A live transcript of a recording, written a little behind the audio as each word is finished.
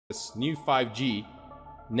This new 5G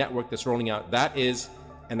network that's rolling out, that is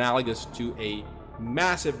analogous to a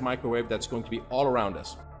massive microwave that's going to be all around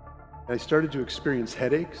us. I started to experience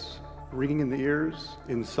headaches, ringing in the ears,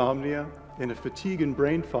 insomnia, and a fatigue and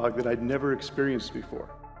brain fog that I'd never experienced before.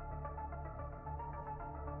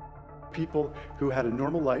 People who had a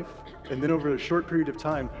normal life, and then over a short period of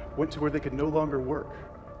time, went to where they could no longer work,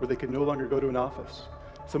 where they could no longer go to an office.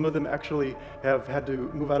 Some of them actually have had to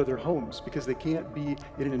move out of their homes because they can't be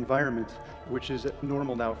in an environment which is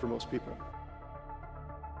normal now for most people.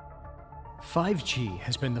 5G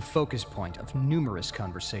has been the focus point of numerous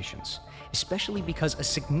conversations, especially because a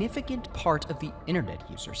significant part of the internet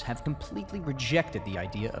users have completely rejected the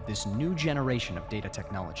idea of this new generation of data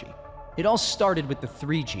technology. It all started with the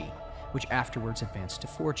 3G, which afterwards advanced to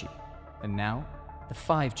 4G, and now the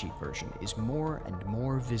 5G version is more and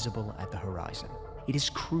more visible at the horizon. It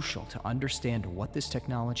is crucial to understand what this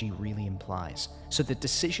technology really implies, so that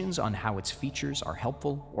decisions on how its features are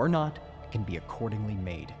helpful or not can be accordingly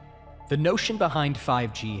made. The notion behind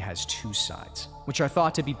 5G has two sides, which are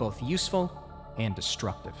thought to be both useful and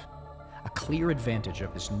destructive. A clear advantage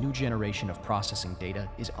of this new generation of processing data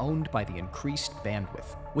is owned by the increased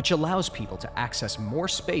bandwidth, which allows people to access more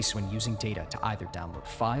space when using data to either download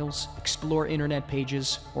files, explore internet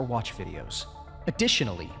pages, or watch videos.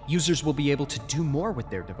 Additionally, users will be able to do more with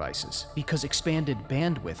their devices because expanded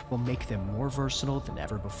bandwidth will make them more versatile than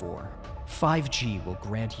ever before. 5G will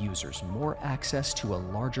grant users more access to a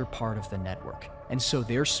larger part of the network, and so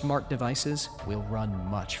their smart devices will run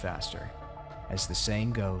much faster. As the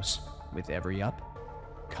saying goes, with every up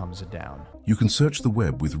comes a down. You can search the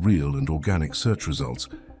web with real and organic search results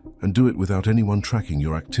and do it without anyone tracking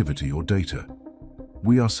your activity or data.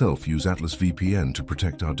 We ourselves use Atlas VPN to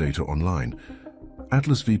protect our data online.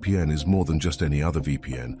 Atlas VPN is more than just any other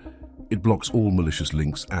VPN. It blocks all malicious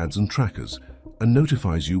links, ads, and trackers, and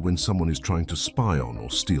notifies you when someone is trying to spy on or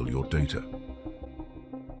steal your data.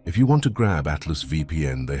 If you want to grab Atlas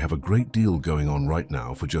VPN, they have a great deal going on right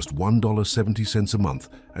now for just $1.70 a month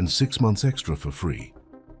and 6 months extra for free.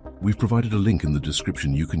 We've provided a link in the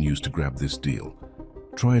description you can use to grab this deal.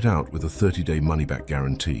 Try it out with a 30-day money-back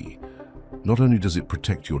guarantee. Not only does it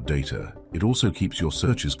protect your data, it also keeps your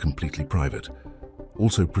searches completely private.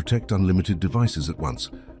 Also, protect unlimited devices at once.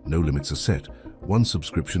 No limits are set. One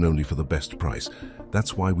subscription only for the best price.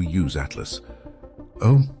 That's why we use Atlas.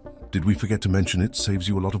 Oh, did we forget to mention it saves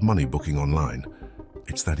you a lot of money booking online?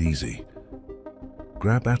 It's that easy.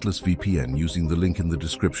 Grab Atlas VPN using the link in the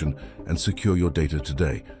description and secure your data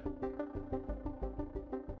today.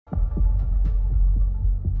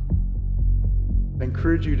 I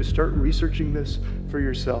encourage you to start researching this for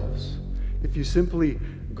yourselves. If you simply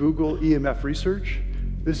Google EMF research,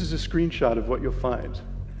 this is a screenshot of what you'll find.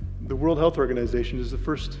 The World Health Organization is the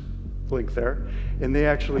first link there, and they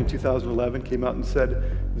actually in 2011 came out and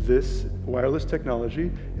said this wireless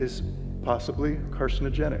technology is possibly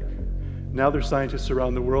carcinogenic. Now there's scientists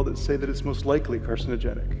around the world that say that it's most likely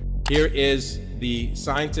carcinogenic. Here is the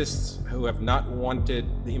scientists who have not wanted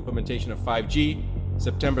the implementation of 5G.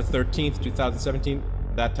 September 13th, 2017,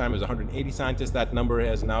 that time it was 180 scientists. That number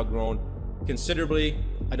has now grown considerably.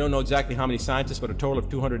 I don't know exactly how many scientists, but a total of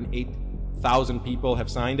 208,000 people have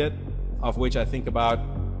signed it, of which I think about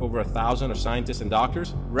over 1,000 are scientists and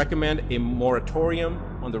doctors. Recommend a moratorium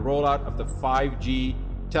on the rollout of the 5G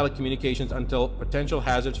telecommunications until potential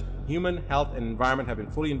hazards, human health and environment have been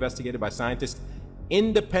fully investigated by scientists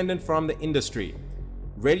independent from the industry.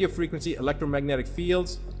 Radio frequency electromagnetic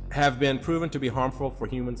fields have been proven to be harmful for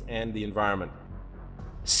humans and the environment.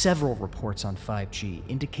 Several reports on 5G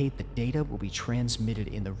indicate that data will be transmitted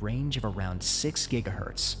in the range of around 6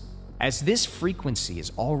 gigahertz. As this frequency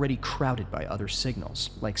is already crowded by other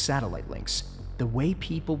signals, like satellite links, the way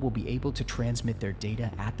people will be able to transmit their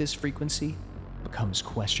data at this frequency becomes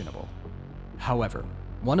questionable. However,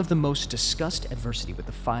 one of the most discussed adversity with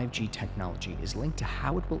the 5G technology is linked to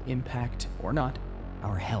how it will impact, or not,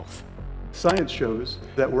 our health. Science shows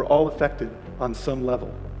that we're all affected on some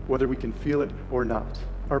level, whether we can feel it or not.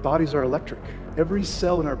 Our bodies are electric. Every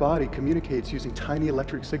cell in our body communicates using tiny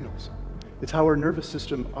electric signals. It's how our nervous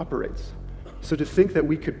system operates. So to think that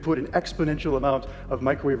we could put an exponential amount of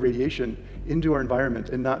microwave radiation into our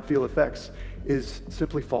environment and not feel effects is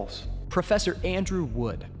simply false. Professor Andrew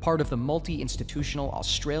Wood, part of the multi-institutional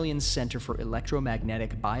Australian Centre for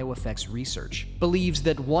Electromagnetic Bioeffects Research, believes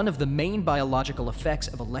that one of the main biological effects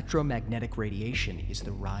of electromagnetic radiation is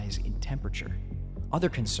the rise in temperature. Other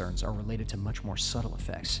concerns are related to much more subtle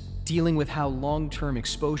effects, dealing with how long-term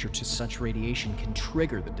exposure to such radiation can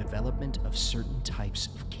trigger the development of certain types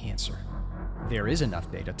of cancer. There is enough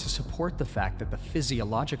data to support the fact that the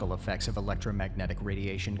physiological effects of electromagnetic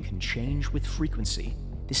radiation can change with frequency.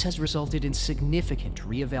 This has resulted in significant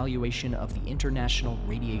re-evaluation of the International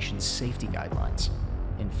Radiation Safety Guidelines.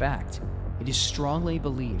 In fact, it is strongly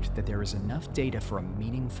believed that there is enough data for a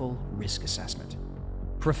meaningful risk assessment.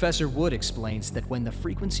 Professor Wood explains that when the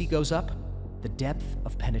frequency goes up, the depth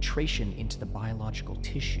of penetration into the biological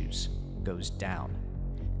tissues goes down.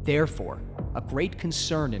 Therefore, a great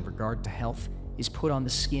concern in regard to health is put on the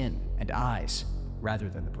skin and eyes rather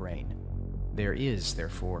than the brain. There is,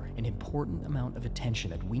 therefore, an important amount of attention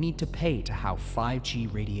that we need to pay to how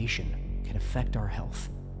 5G radiation can affect our health.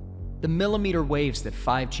 The millimeter waves that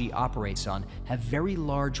 5G operates on have very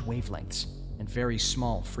large wavelengths and very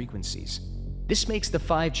small frequencies. This makes the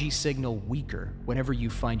 5G signal weaker whenever you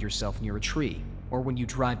find yourself near a tree or when you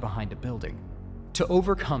drive behind a building. To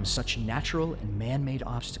overcome such natural and man-made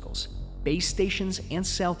obstacles, base stations and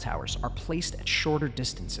cell towers are placed at shorter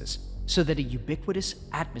distances so that a ubiquitous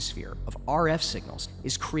atmosphere of RF signals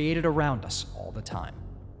is created around us all the time.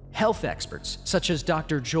 Health experts, such as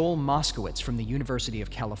Dr. Joel Moskowitz from the University of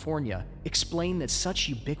California, explain that such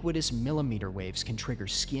ubiquitous millimeter waves can trigger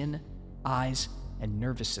skin, eyes, and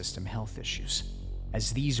nervous system health issues.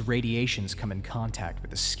 As these radiations come in contact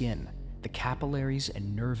with the skin, the capillaries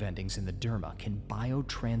and nerve endings in the derma can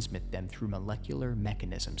biotransmit them through molecular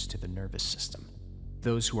mechanisms to the nervous system.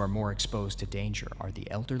 Those who are more exposed to danger are the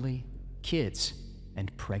elderly, kids,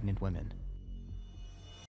 and pregnant women.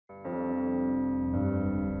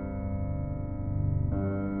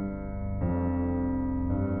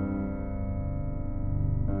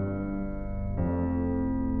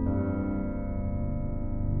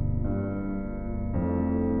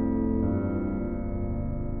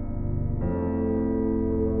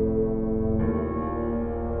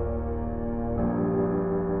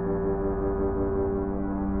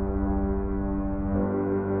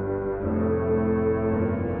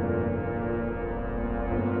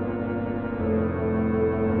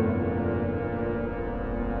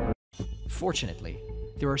 Fortunately,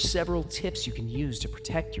 there are several tips you can use to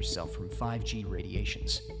protect yourself from 5G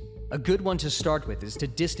radiations. A good one to start with is to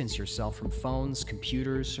distance yourself from phones,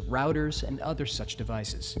 computers, routers, and other such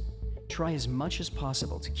devices. Try as much as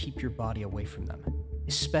possible to keep your body away from them,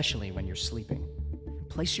 especially when you're sleeping.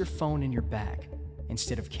 Place your phone in your bag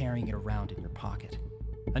instead of carrying it around in your pocket.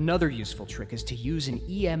 Another useful trick is to use an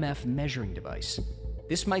EMF measuring device.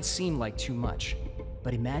 This might seem like too much,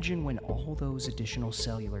 but imagine when all those additional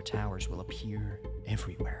cellular towers will appear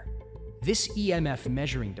everywhere. This EMF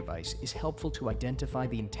measuring device is helpful to identify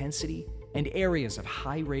the intensity and areas of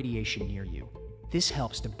high radiation near you. This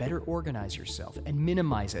helps to better organize yourself and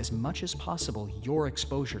minimize as much as possible your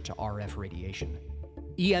exposure to RF radiation.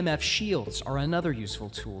 EMF shields are another useful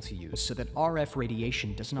tool to use so that RF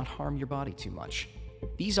radiation does not harm your body too much.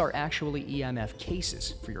 These are actually EMF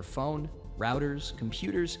cases for your phone, routers,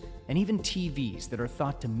 computers, and even TVs that are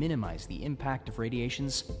thought to minimize the impact of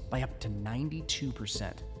radiations by up to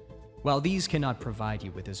 92%. While these cannot provide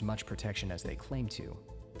you with as much protection as they claim to,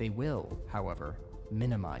 they will, however,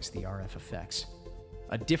 minimize the RF effects.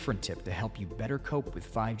 A different tip to help you better cope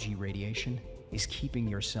with 5G radiation is keeping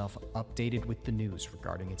yourself updated with the news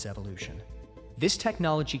regarding its evolution. This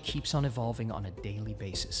technology keeps on evolving on a daily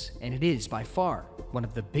basis, and it is by far one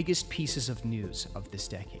of the biggest pieces of news of this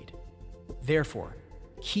decade. Therefore,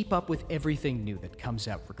 keep up with everything new that comes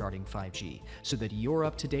out regarding 5G so that you're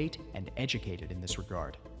up to date and educated in this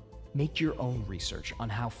regard. Make your own research on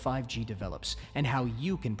how 5G develops and how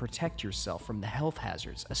you can protect yourself from the health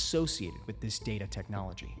hazards associated with this data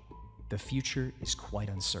technology. The future is quite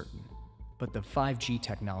uncertain, but the 5G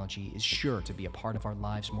technology is sure to be a part of our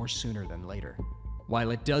lives more sooner than later.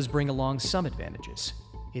 While it does bring along some advantages,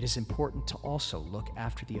 it is important to also look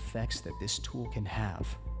after the effects that this tool can have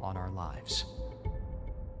on our lives.